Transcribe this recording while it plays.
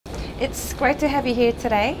It's great to have you here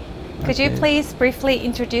today. Could you please briefly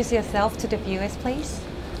introduce yourself to the viewers, please?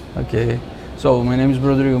 Okay, so my name is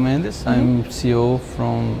Rodrigo Mendes. I'm CEO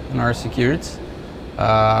from NR Securities,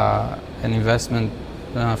 an investment,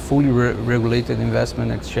 fully regulated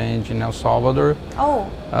investment exchange in El Salvador. Oh,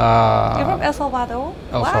 you're from El Salvador?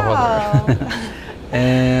 El wow. Salvador.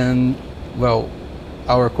 And well,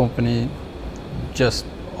 our company just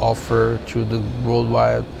offer to the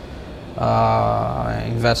worldwide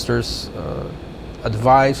investors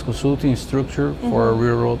advice, consulting structure for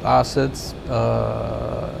real-world assets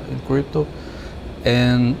in crypto.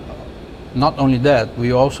 And not only that,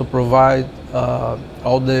 we also provide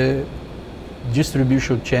all the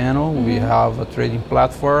distribution channel. We have a trading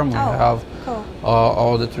platform. We have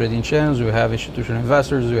all the trading channels. We have institutional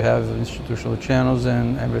investors. We have institutional channels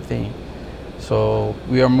and everything. So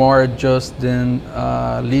we are more just than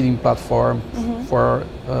leading platform for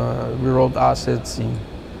real-world assets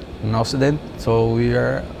in Occident. So we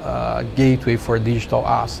are a gateway for digital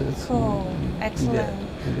assets. Cool, excellent.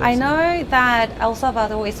 I know that El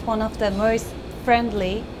Salvador is one of the most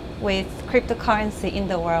friendly with cryptocurrency in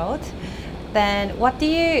the world. Then what do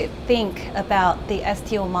you think about the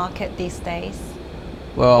STO market these days?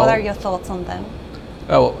 Well, what are your thoughts on them?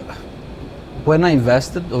 Well, when I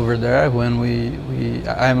invested over there, when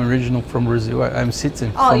I'm original from Brazil. I'm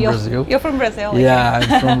citizen from Brazil. You're from Brazil? Yeah,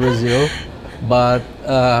 I'm from Brazil. But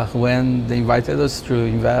when they invited us to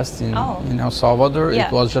invest in El Salvador,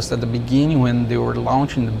 it was just at the beginning when they were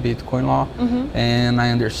launching the Bitcoin law, and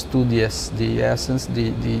I understood the essence,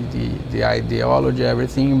 the ideology,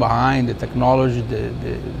 everything behind the technology,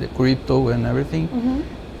 the crypto and everything.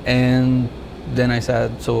 And then I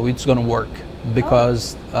said, so it's gonna work,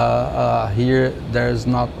 because here there's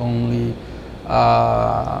not only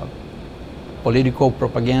political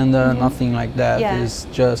propaganda, nothing like that. It's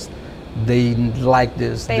just they like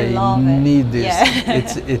this, they need this.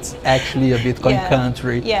 It's actually a Bitcoin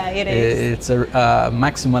country. Yeah, it is. It's a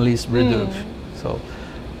maximalist reduction. So,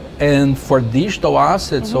 and for digital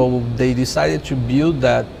assets, so they decided to build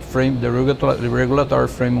that frame, the regulatory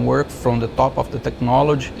framework from the top of the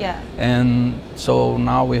technology. And so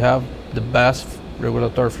now we have the best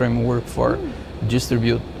regulatory framework for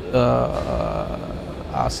distribute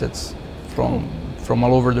assets from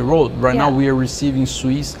all over the world. Right now we are receiving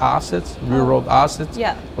Swiss assets, real-world assets,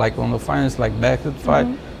 like on the finance, like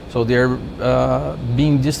BacketFi. So they're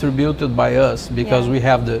being distributed by us because we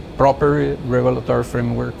have the proper regulatory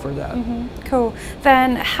framework for that. Cool.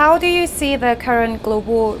 Then how do you see the current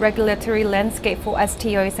global regulatory landscape for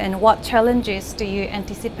STOs, and what challenges do you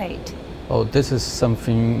anticipate? Oh, this is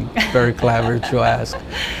something very clever to ask,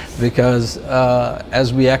 because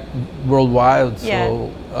as we act worldwide,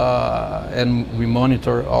 so and we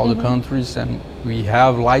monitor all the countries, and we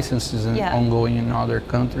have licenses ongoing in other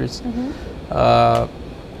countries.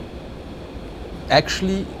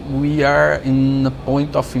 Actually, we are in a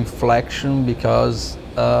point of inflection, because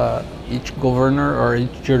each governor or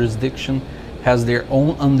each jurisdiction has their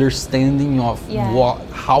own understanding of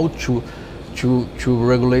how to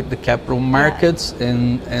regulate the capital markets,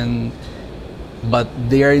 but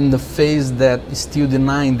they are in the phase that is still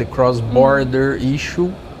denying the cross-border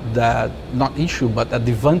issue, that not issue but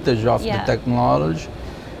advantage of the technology.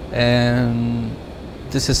 And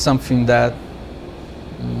this is something that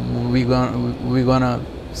we're gonna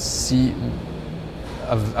see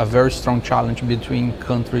a very strong challenge between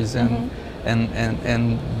countries and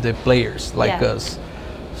the players like us.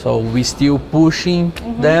 So we're still pushing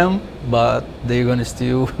them, but they're gonna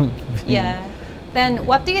still be. Then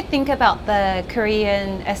what do you think about the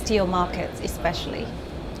Korean STO markets especially?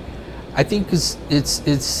 I think it's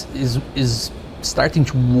starting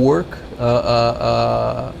to work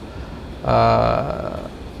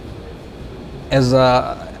as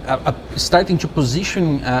starting to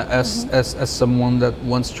position as someone that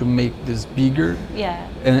wants to make this bigger,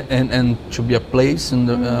 and to be a place in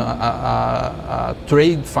the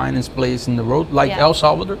trade finance place in the world, like El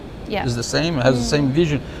Salvador is the same, has the same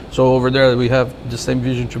vision. So over there we have the same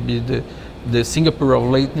vision to be the Singapore of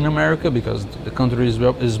Latin America, because the country is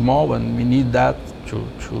small and we need that to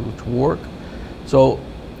work. So,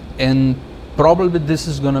 and probably this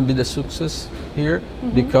is going to be the success here,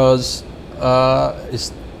 because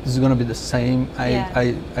it's going to be the same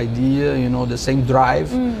idea, you know, the same drive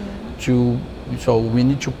so we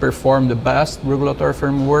need to perform the best regulatory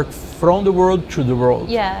framework from the world to the world,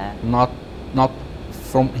 not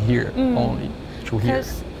from here only to here.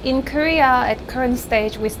 Because in Korea at current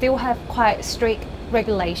stage we still have quite strict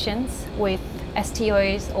regulations with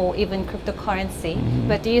STOs or even cryptocurrency,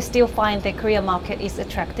 but do you still find the Korea market is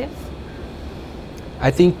attractive? I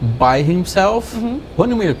think by himself,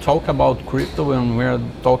 when we talk about crypto and we're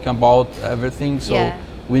talking about everything, so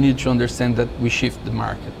we need to understand that we shift the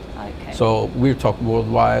market. Okay. So we're talking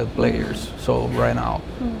worldwide players. So right now,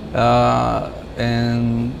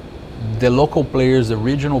 and the local players, the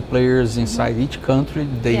regional players inside each country,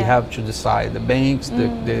 they have to decide. The banks,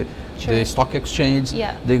 the stock exchange,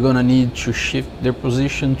 they're gonna need to shift their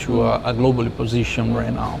position to a global position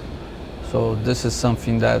right now. So this is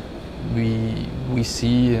something that we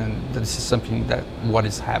see, and this is something that what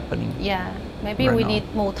is happening. Yeah, maybe right we now.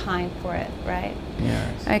 need more time for it, right?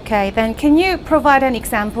 Yes. Okay, then can you provide an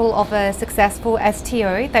example of a successful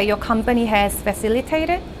STO that your company has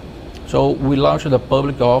facilitated? So we launched a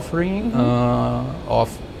public offering of,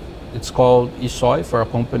 it's called eSoy, for a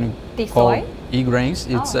company called eGrains.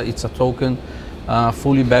 It's a token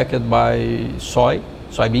fully backed by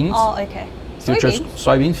soybeans. Oh, okay.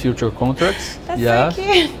 Soybean future contracts. That's so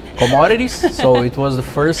cute. Commodities. So it was the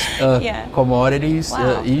first commodities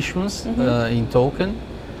issuance in token,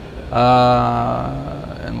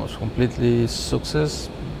 and was completely success.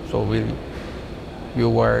 So we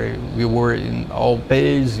were in all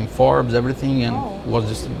pages, in Forbes, everything, and was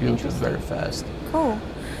distributed very fast. Cool.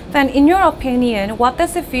 Then, in your opinion, what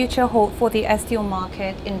does the future hold for the STO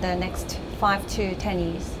market in the next 5 to 10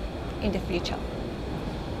 years in the future?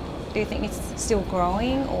 Do you think it's still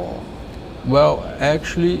growing, or? Well,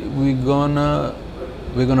 actually, we're gonna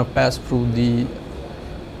pass through the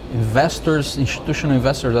institutional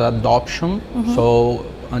investors adoption. So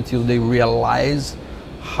until they realize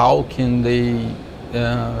how can they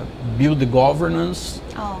build the governance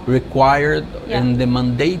required and the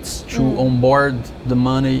mandates to onboard the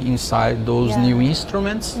money inside those new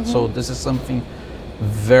instruments. So this is something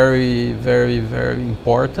very, very, very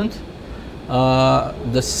important.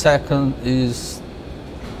 The second is,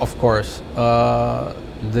 of course,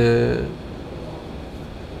 the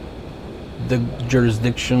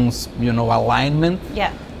jurisdictions, alignment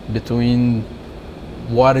between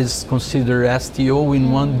what is considered STO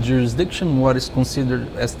in one jurisdiction, what is considered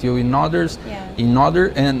STO in others,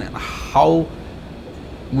 and how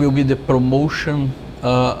will be the promotion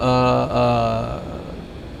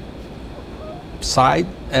side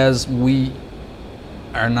as we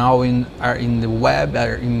are now in the web,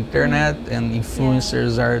 are internet, and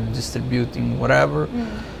influencers are distributing whatever.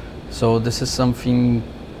 So this is something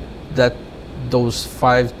that those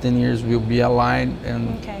 5-10 years will be aligned,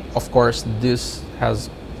 and of course this has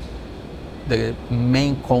the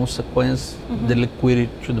main consequence, the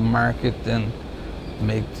liquidity to the market, and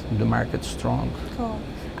make the market strong. Cool.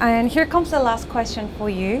 And here comes the last question for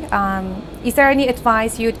you. Is there any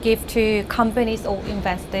advice you'd give to companies or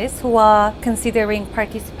investors who are considering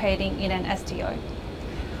participating in an STO?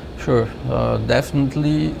 Sure,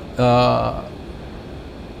 definitely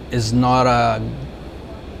is not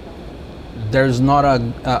there's not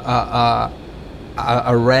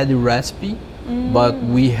a ready recipe, but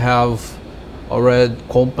we have already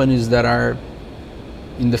companies that are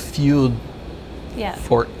in the field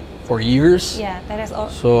for years. Yeah, that is all.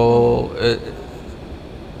 So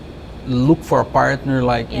look for a partner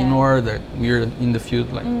like Inor, that we're in the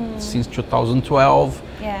field like since 2012.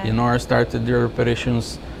 Inor started their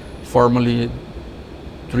operations formally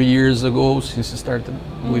 3 years ago, since it started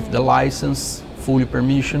with the license, fully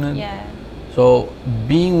permissioned. So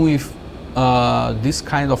being with this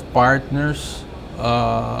kind of partners,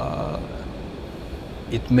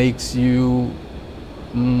 it makes you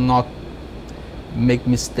not make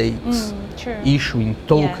mistakes, issuing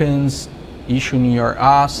tokens, issuing your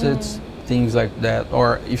assets, things like that.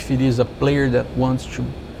 Or if it is a player that wants to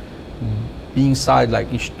be inside,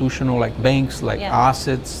 like institutional, like banks, like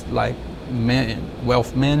assets, like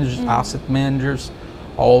wealth managers, asset managers,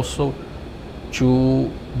 also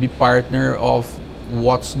to be partner of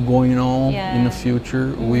what's going on in the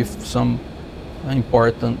future with some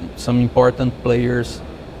important players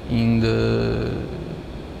in the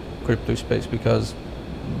crypto space, because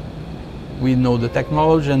we know the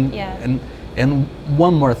technology, and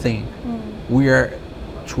one more thing, we are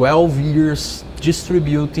 12 years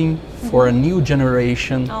distributing for a new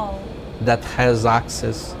generation that has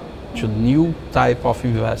access to new type of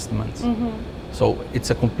investments. So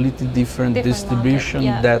it's a completely different distribution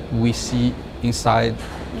that we see inside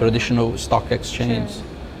traditional stock exchange.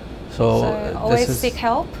 So always seek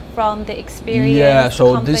help from the experience.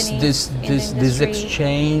 So this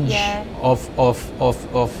exchange of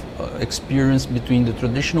experience between the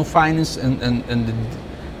traditional finance and the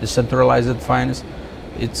decentralized finance,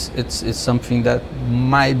 it's something that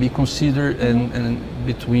might be considered, and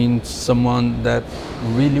between someone that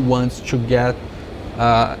really wants to get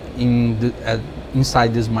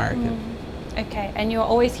inside this market. Okay, and you're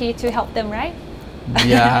always here to help them, right?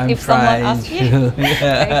 Yeah, I'm if someone trying asks you. to.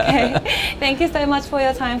 Yeah. Okay. Thank you so much for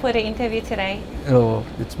your time for the interview today. Oh,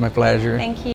 it's my pleasure. Thank you.